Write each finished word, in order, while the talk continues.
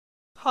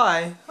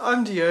Hi,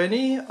 I'm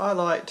Dione. I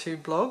like to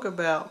blog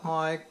about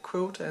my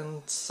quilt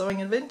and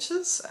sewing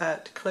adventures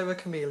at Clever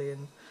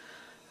Chameleon,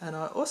 and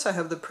I also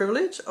have the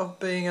privilege of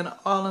being an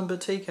Island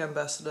Batik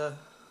ambassador.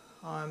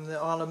 I'm the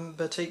Island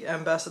Batik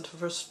ambassador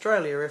for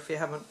Australia, if you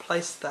haven't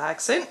placed the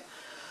accent.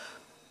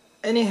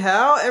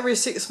 Anyhow, every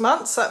 6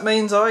 months that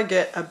means I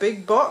get a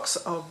big box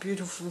of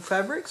beautiful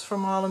fabrics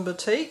from Island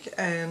Batik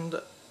and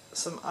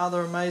some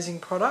other amazing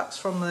products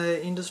from their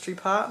industry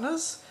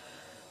partners.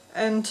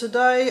 And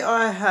today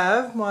I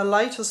have my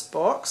latest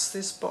box.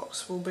 This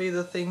box will be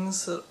the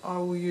things that I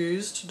will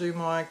use to do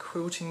my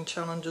quilting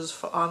challenges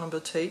for Island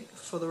Batik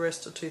for the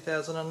rest of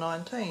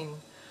 2019.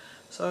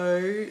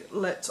 So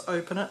let's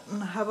open it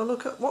and have a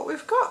look at what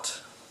we've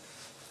got.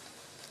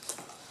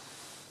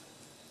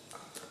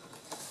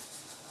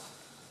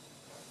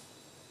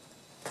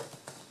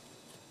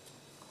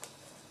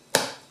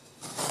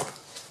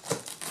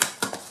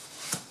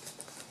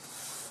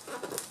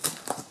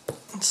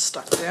 It's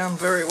stuck down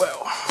very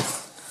well.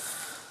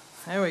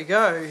 There we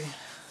go.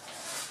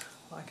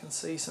 I can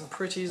see some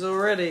pretties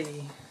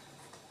already.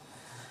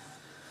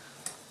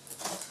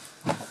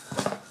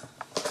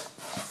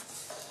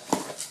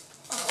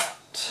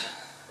 Right.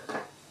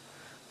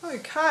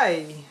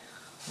 Okay.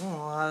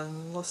 I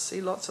see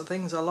lots of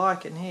things I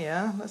like in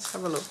here. Let's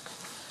have a look.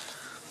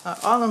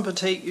 Island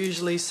Batik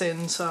usually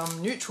sends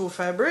some neutral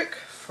fabric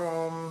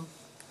from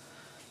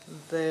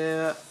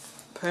their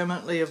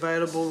permanently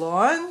available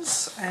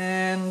lines,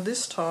 and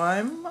this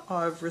time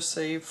I've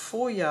received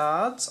 4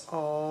 yards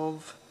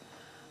of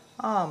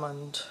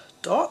almond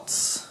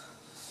dots.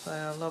 They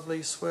are a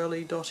lovely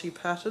swirly dotty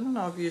pattern.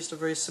 I've used a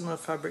very similar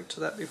fabric to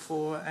that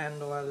before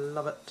and I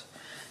love it.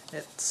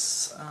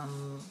 It's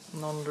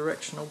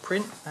non-directional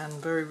print and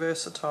very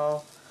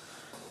versatile,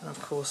 and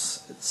of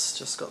course it's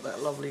just got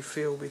that lovely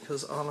feel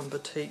because Island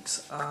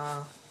Batiks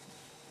are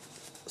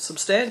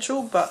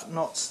substantial but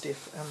not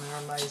stiff, and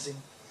they're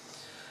amazing.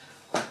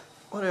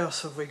 What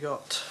else have we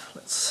got?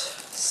 Let's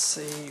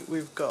see,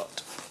 we've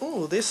got,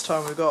 this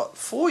time we've got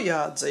 4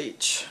 yards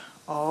each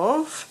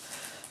of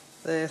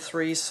their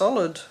 3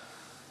 solid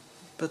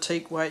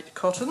batik weight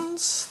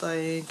cottons.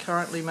 They're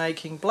currently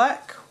making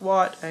black,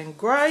 white and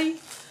grey,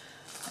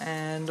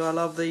 and I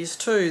love these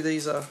too.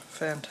 These are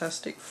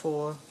fantastic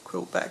for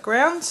quilt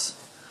backgrounds.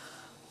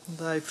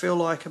 They feel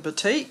like a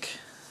batik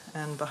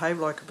and behave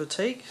like a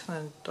batik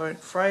and don't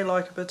fray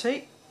like a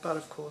batik, but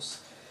of course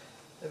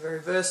they're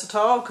very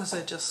versatile because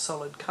they're just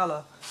solid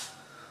colour.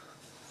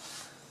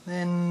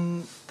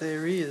 Then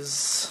there is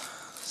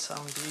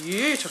some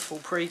beautiful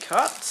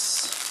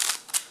pre-cuts.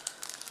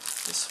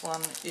 This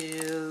one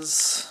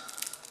is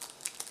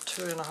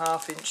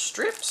 2.5-inch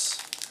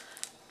strips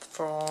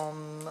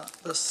from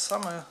the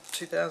summer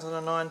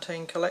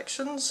 2019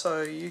 collection,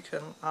 so you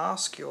can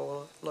ask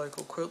your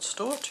local quilt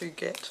store to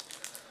get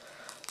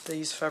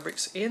these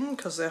fabrics in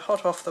because they're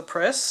hot off the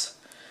press.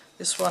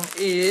 This one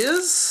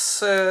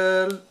is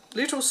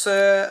Little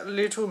Sir,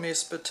 Little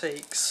Miss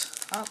Batiks.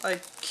 Aren't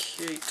they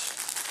cute?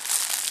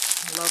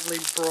 Lovely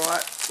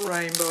bright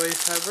rainbowy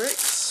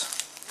fabrics.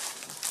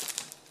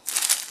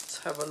 Let's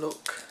have a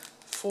look.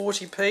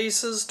 40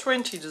 pieces,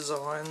 20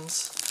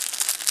 designs,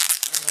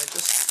 and they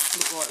just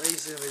look like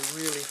these are going to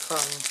be really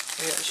fun.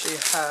 We actually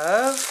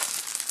have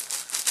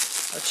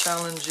a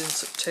challenge in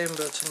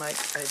September to make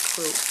a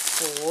quilt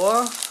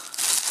for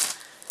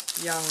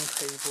young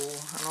people,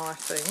 and I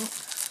think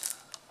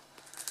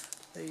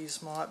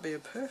these might be a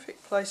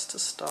perfect place to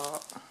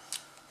start.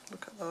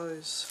 Look at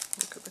those,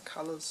 look at the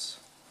colours,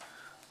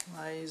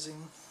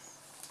 amazing.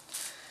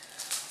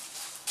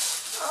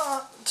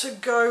 To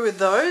go with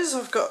those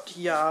I've got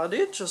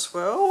yardage as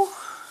well.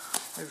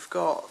 We've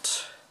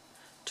got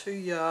 2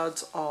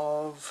 yards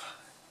of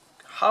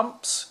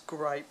Humps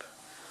Grape.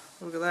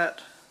 Look at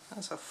that,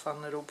 that's a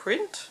fun little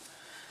print.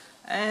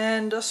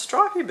 And a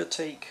stripy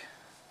batik,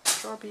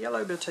 stripy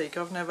yellow batik.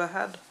 I've never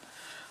had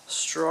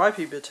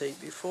stripy batik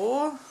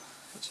before.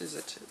 Which is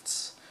it?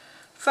 It's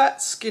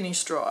fat skinny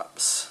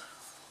stripes.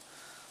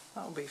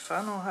 That'll be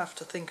fun. I'll have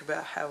to think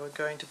about how we're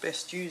going to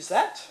best use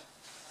that.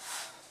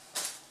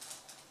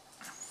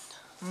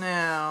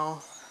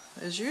 Now,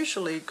 there's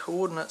usually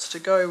coordinates to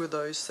go with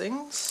those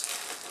things.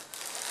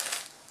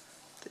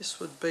 This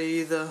would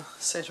be the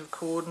set of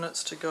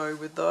coordinates to go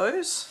with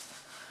those.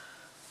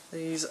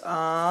 These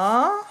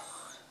are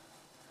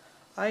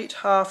 8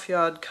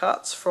 half-yard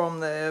cuts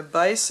from their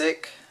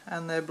basic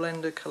and their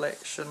blender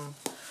collection.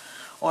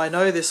 I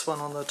know this one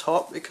on the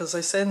top because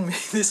they send me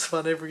this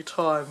one every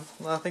time.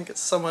 I think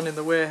it's someone in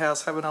the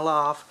warehouse having a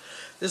laugh.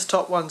 This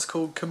top one's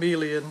called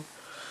Chameleon.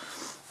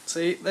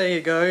 See, there you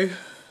go.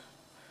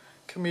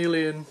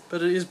 Chameleon.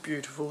 But it is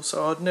beautiful,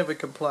 so I'd never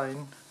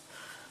complain.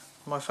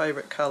 My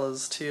favourite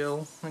colours,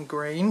 teal and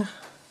green.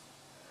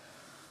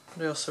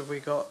 What else have we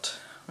got?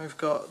 We've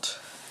got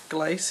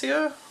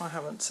Glacier. I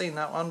haven't seen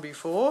that one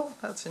before.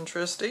 That's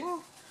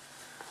interesting.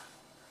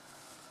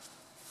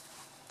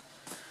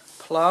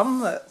 Plum,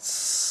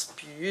 that's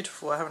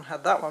beautiful. I haven't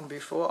had that one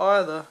before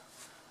either.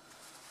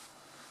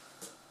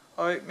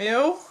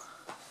 Oatmeal.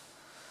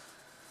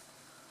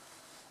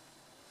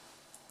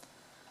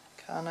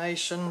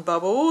 Carnation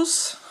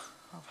bubbles.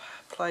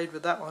 I've played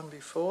with that one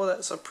before.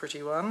 That's a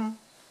pretty one.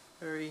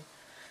 Very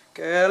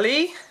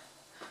girly.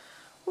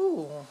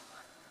 Ooh,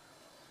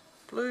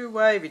 blue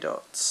wavy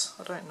dots.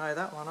 I don't know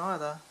that one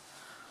either.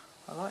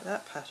 I like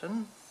that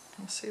pattern.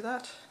 Can you see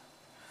that?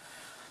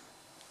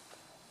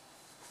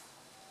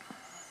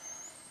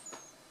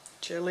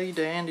 Jelly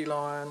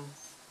dandelion.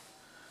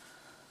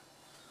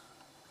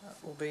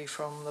 That will be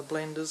from the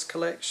Blenders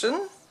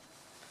collection.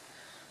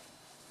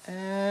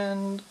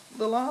 And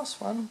the last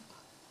one,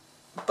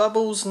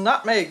 Bubbles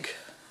Nutmeg.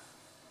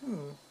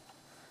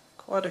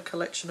 Quite a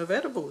collection of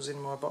edibles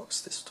in my box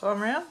this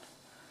time around.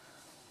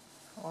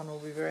 That one will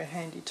be very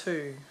handy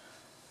too.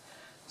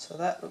 So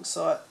that looks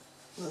like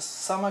the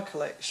summer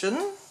collection.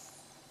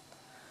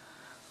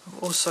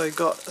 I've also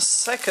got a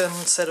second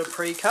set of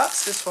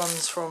pre-cuts. This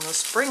one's from the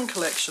spring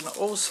collection,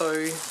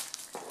 also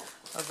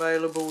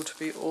available to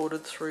be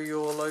ordered through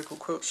your local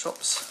quilt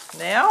shops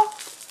now.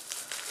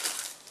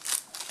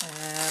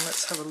 And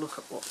let's have a look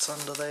at what's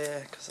under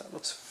there, because that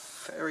looks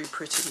very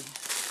pretty.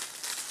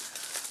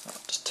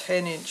 Up to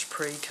 10-inch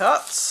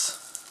pre-cuts.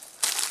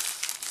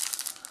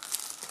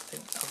 I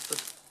think of the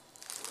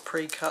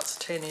pre-cuts,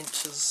 10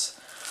 inches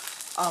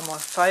are my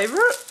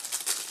favourite.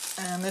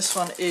 And this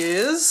one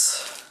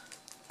is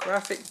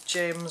Graphic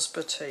Gems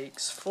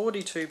Batiks,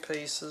 42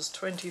 pieces,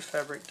 20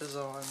 fabric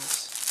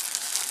designs.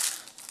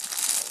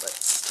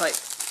 Let's take,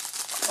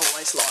 I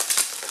always like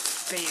to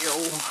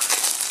feel.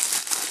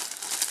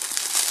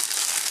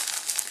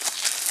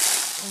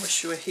 I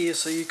wish you were here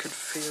so you could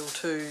feel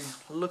too.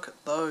 Look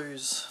at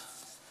those.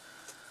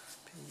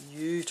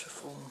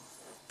 Beautiful.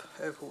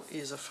 Purple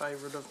is a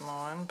favourite of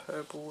mine.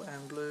 Purple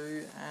and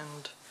blue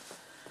and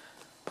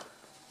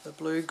the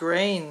blue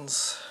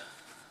greens.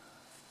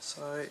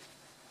 So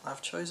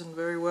I've chosen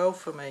very well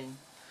for me.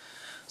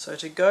 So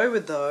to go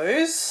with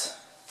those,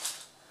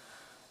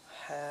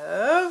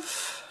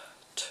 have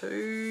 2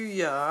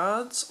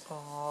 yards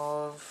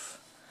of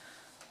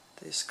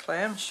this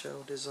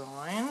clamshell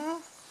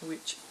design,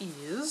 which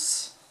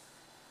is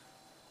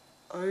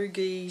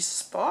Ogee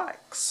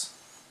Spikes.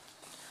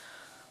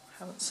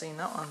 Haven't seen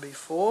that one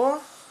before.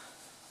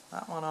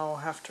 That one I'll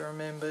have to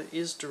remember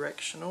is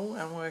directional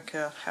and work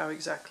out how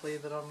exactly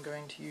that I'm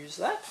going to use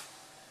that.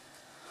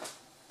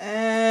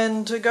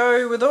 And to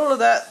go with all of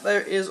that,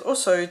 there is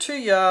also 2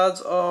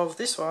 yards of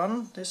this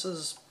one. This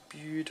is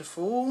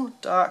beautiful,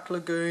 Dark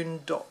Lagoon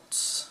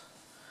Dots.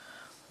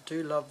 I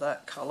do love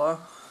that colour.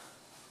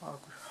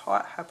 I'll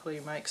quite happily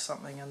make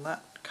something in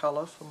that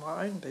colour for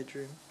my own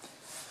bedroom.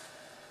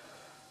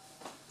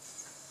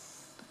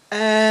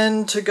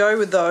 And to go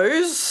with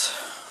those,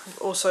 we've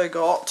also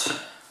got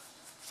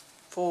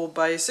 4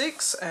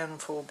 basics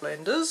and 4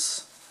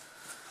 blenders.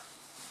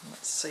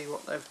 Let's see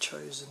what they've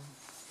chosen.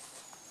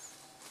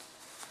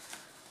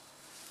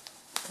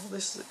 Oh,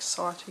 this is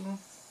exciting.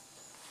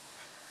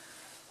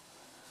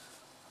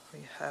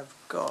 We have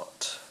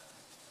got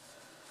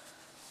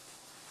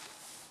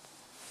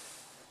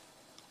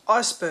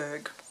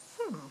Iceberg.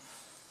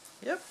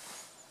 Yep.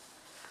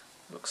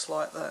 Looks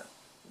like that,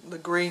 the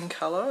green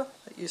colour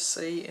that you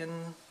see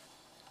in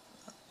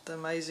the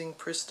amazing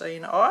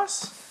pristine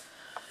ice.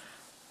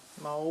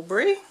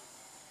 Mulberry.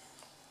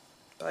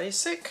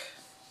 Basic.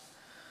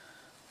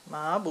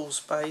 Marbles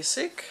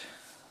Basic.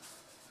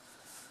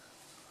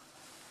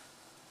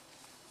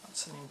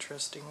 That's an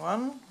interesting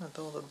one with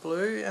all the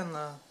blue and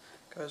the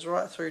goes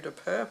right through to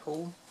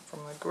purple from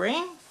the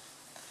green.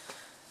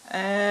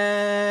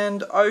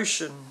 And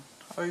Ocean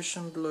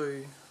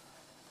Blue.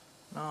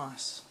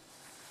 Nice.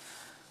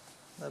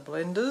 The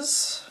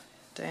blenders,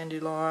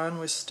 Dandelion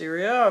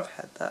Wisteria, I've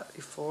had that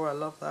before, I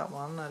love that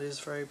one, that is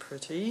very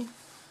pretty.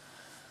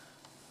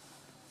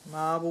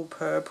 Marble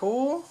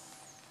Purple.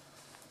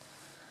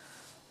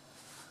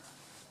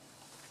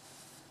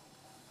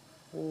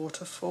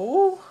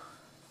 Waterfall.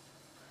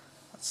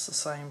 That's the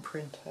same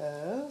print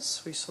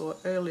as we saw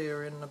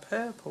earlier in the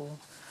purple.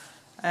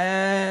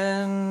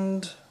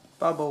 And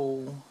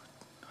Bubble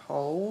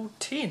Hole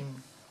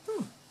Tin.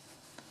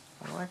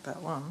 I like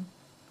that one.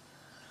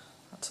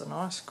 That's a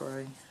nice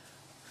grey.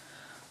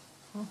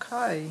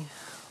 Okay.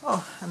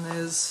 Oh, and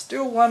there's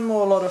still one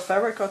more lot of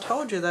fabric. I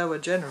told you they were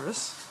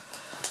generous.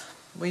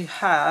 We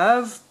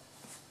have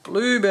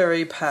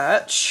Blueberry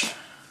Patch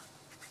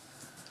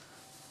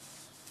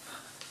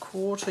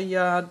 1/4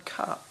 yard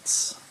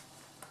cuts.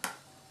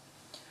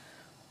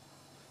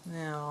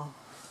 Now,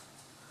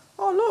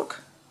 oh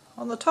look,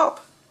 on the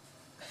top,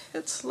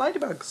 it's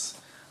ladybugs.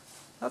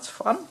 That's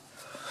fun.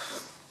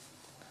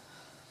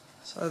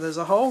 So there's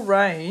a whole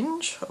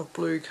range of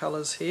blue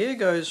colours here.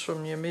 Goes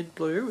from your mid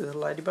blue with the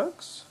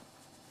ladybugs.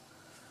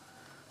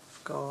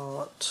 I've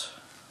got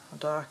a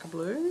darker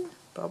blue,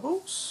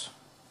 bubbles,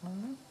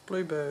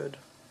 bluebird.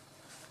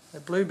 They're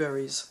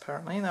blueberries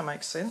apparently, that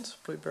makes sense.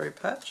 Blueberry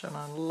patch and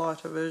a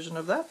lighter version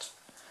of that.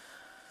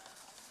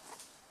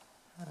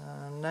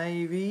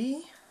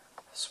 Navy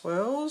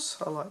swirls.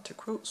 I like to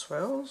quilt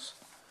swirls.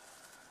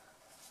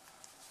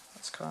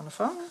 That's kind of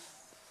fun.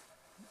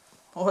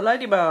 Or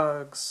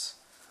ladybugs.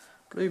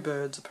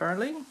 Bluebirds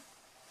apparently.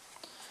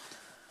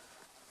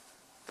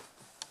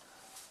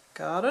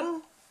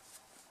 garden.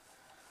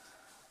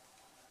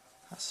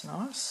 That's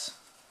nice.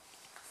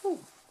 Ooh,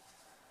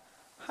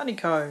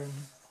 honeycomb.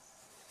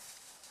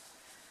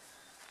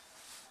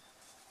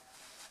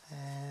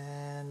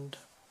 And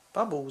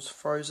bubbles,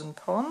 frozen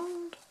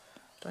pond.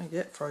 Don't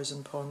get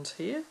frozen ponds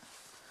here,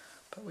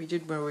 but we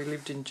did where we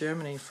lived in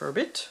Germany for a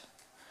bit.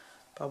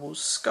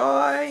 Bubbles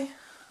sky.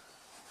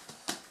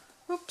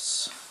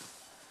 Oops.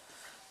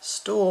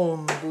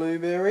 Storm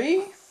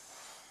blueberry.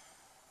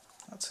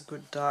 That's a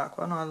good dark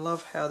one. I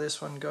love how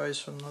this one goes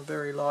from the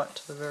very light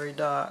to the very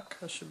dark.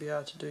 I should be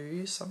able to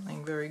do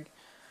something very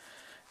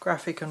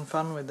graphic and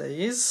fun with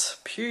these.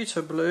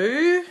 Pewter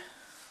blue.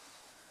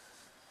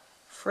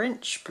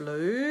 French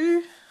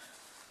blue.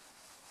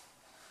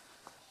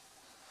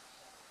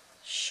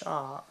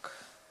 Shark.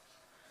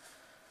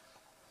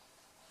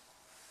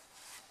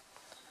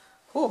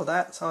 Oh,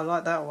 I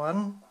like that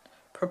one.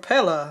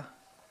 Propeller.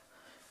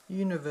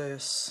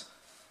 Universe.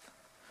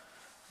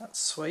 That's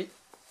sweet.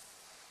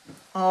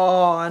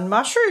 Oh, and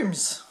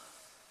mushrooms.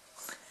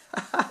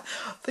 I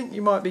think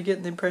you might be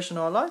getting the impression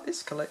I like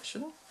this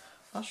collection.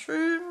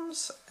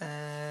 Mushrooms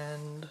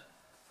and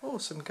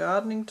some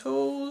gardening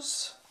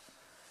tools.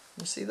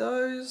 You see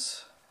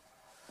those?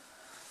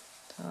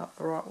 Turn up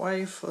the right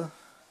way for,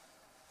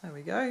 there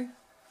we go.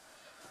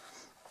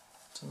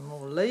 Some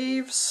more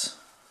leaves.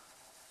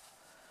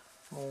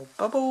 More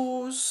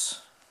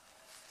bubbles.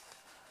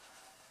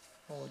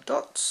 More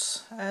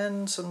dots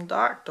and some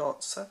dark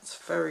dots. That's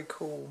very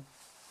cool.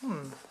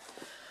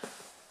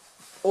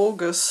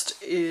 August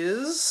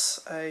is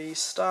a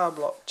star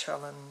block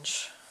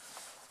challenge.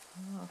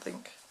 I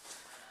think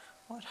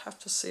I might have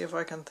to see if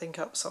I can think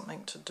up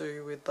something to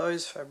do with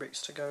those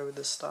fabrics to go with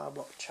the star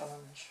block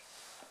challenge.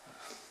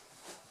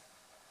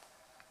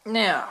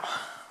 Now,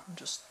 I'll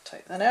just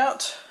take that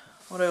out.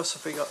 What else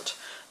have we got?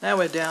 Now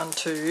we're down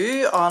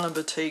to Island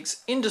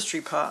Batik's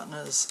Industry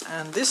Partners,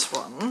 and this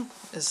one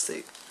is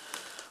the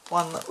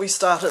one that we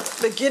started at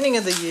the beginning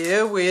of the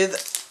year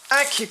with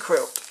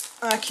AccuQuilt.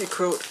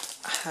 AccuQuilt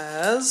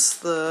has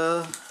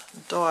the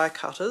die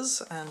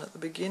cutters, and at the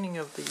beginning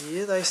of the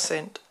year they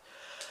sent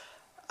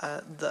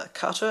the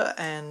cutter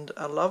and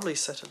a lovely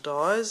set of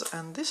dies,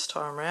 and this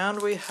time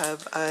round we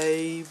have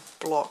a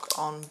block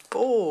on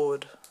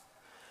board,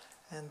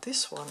 and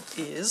this one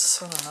is,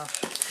 I don't know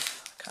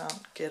if I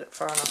can't get it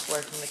far enough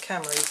away from the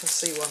camera, you can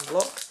see one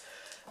block,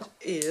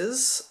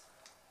 is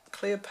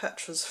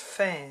Cleopatra's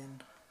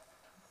fan.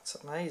 It's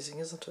amazing,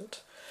 isn't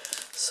it?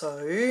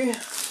 So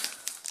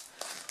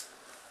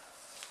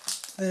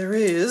there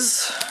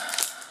is,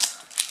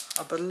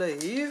 I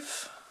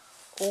believe,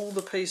 all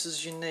the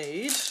pieces you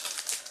need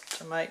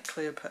to make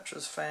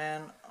Cleopatra's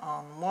fan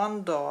on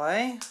one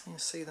die. You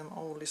see them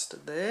all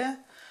listed there,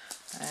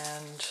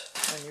 and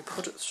when you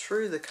put it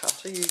through the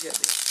cutter you get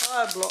the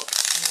entire block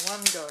in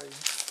one go.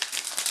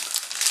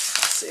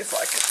 Let's see if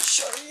I can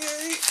show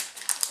you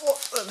what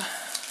that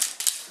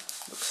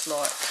looks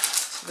like.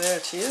 So there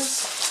it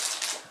is.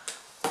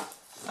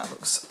 That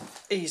looks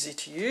easy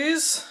to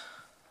use,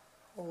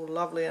 all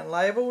lovely and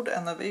labelled,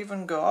 and they've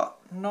even got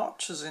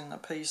notches in the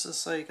pieces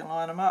so you can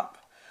line them up,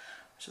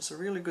 which is a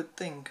really good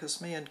thing because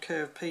me and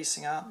curved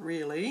piecing aren't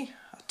really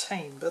a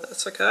team, but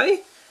that's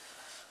okay.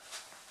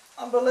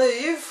 I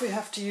believe we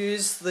have to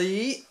use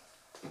the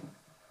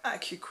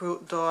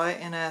AccuQuilt die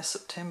in our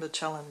September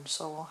challenge,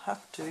 so I'll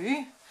have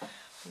to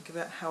think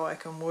about how I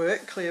can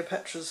work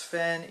Cleopatra's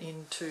fan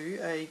into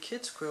a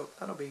kid's quilt.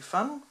 That'll be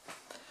fun.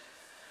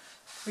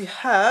 We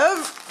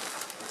have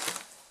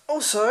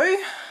also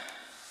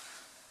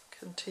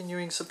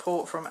continuing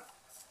support from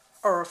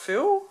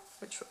Aurifil,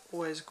 which we're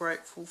always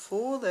grateful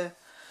for.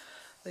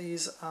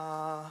 These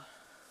are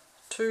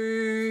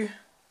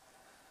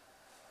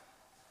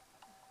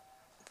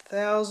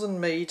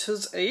 2,000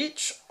 meters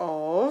each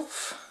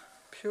of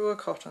pure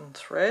cotton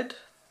thread.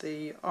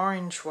 The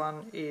orange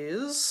one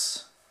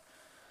is,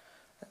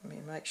 let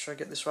me make sure I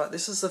get this right,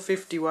 this is the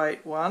 50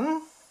 weight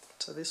one,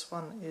 so this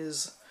one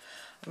is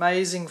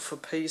amazing for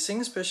piecing,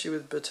 especially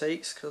with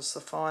batiks, because the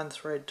fine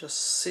thread just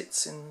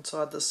sits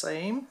inside the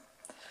seam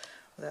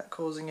without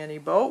causing any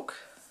bulk.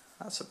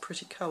 That's a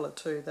pretty colour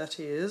too. That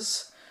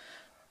is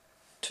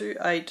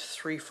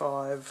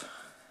 2835,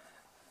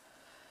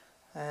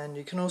 and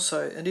you can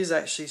also, it is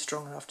actually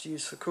strong enough to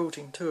use for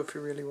quilting too if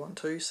you really want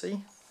to,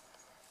 see.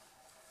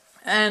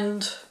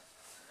 And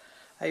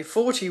a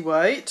 40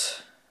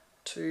 weight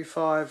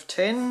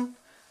 2510,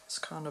 it's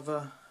kind of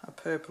a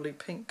purpley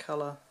pink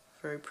colour,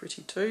 very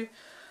pretty too.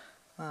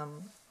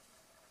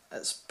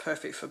 It's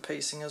perfect for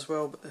piecing as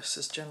well, but this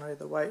is generally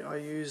the weight I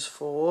use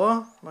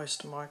for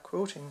most of my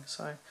quilting,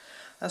 so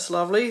that's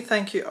lovely.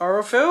 Thank you,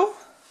 Aurifil,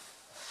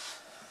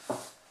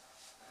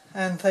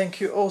 and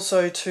thank you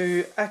also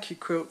to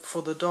AccuQuilt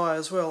for the die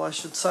as well, I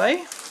should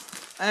say.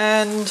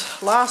 And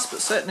last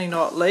but certainly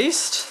not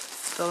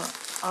least, the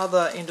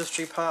other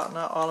industry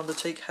partner Island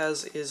Batik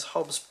has is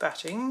Hobbs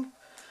Batting,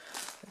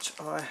 which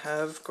I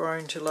have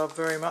grown to love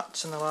very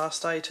much in the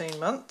last 18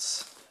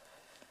 months.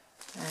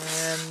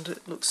 And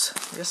it looks,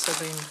 yes, they've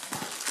been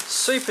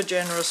super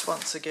generous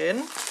once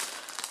again.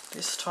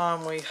 This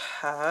time we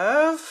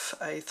have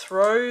a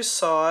throw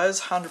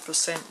size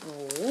 100%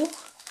 wool,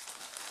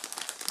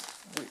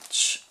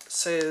 which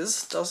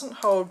says doesn't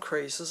hold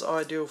creases,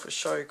 ideal for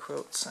show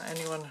quilts.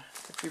 Anyone,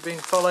 if you've been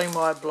following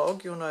my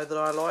blog, you'll know that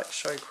I like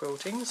show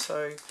quilting,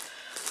 so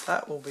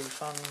that will be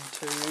fun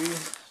to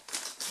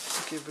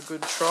give a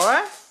good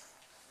try.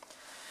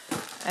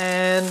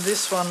 And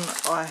this one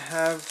I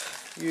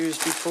have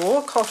used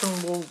before,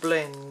 cotton wool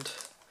blend.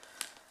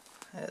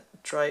 It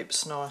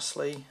drapes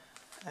nicely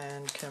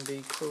and can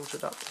be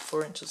quilted up to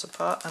 4 inches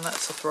apart, and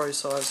that's a throw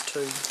size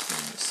too,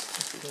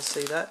 if you can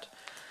see that.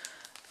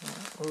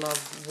 I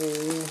love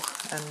wool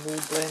and wool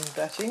blend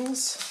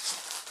battings.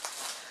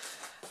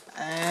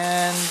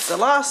 And the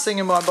last thing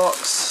in my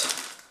box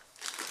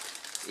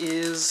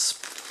is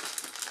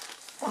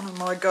one of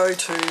my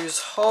go-tos,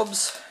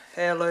 Hobbs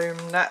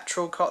Heirloom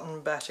Natural Cotton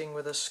Batting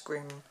with a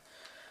scrim.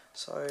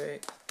 So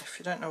if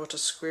you don't know what a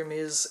scrim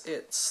is,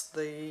 it's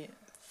the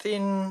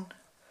thin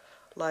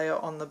layer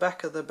on the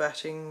back of the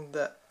batting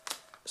that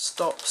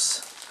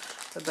stops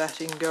the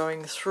batting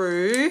going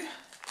through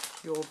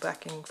your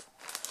backing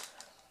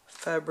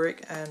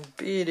fabric and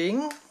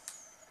beading,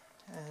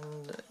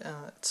 and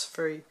it's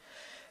very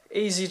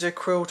easy to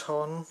quilt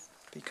on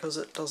because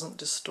it doesn't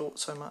distort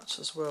so much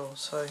as well.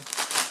 So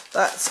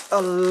that's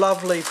a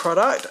lovely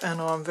product,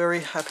 and I'm very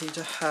happy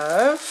to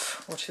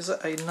have, what is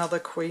it, another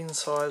queen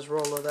size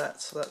roll of that,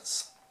 so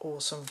that's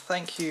awesome.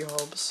 Thank you,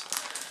 Hobbs.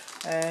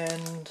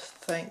 And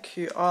thank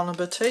you Island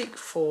Batik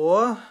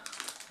for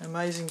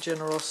amazing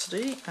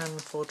generosity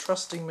and for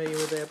trusting me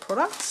with their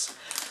products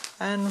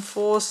and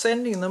for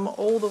sending them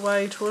all the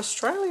way to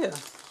Australia.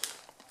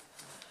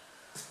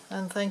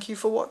 And thank you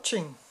for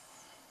watching.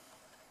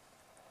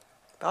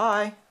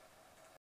 Bye.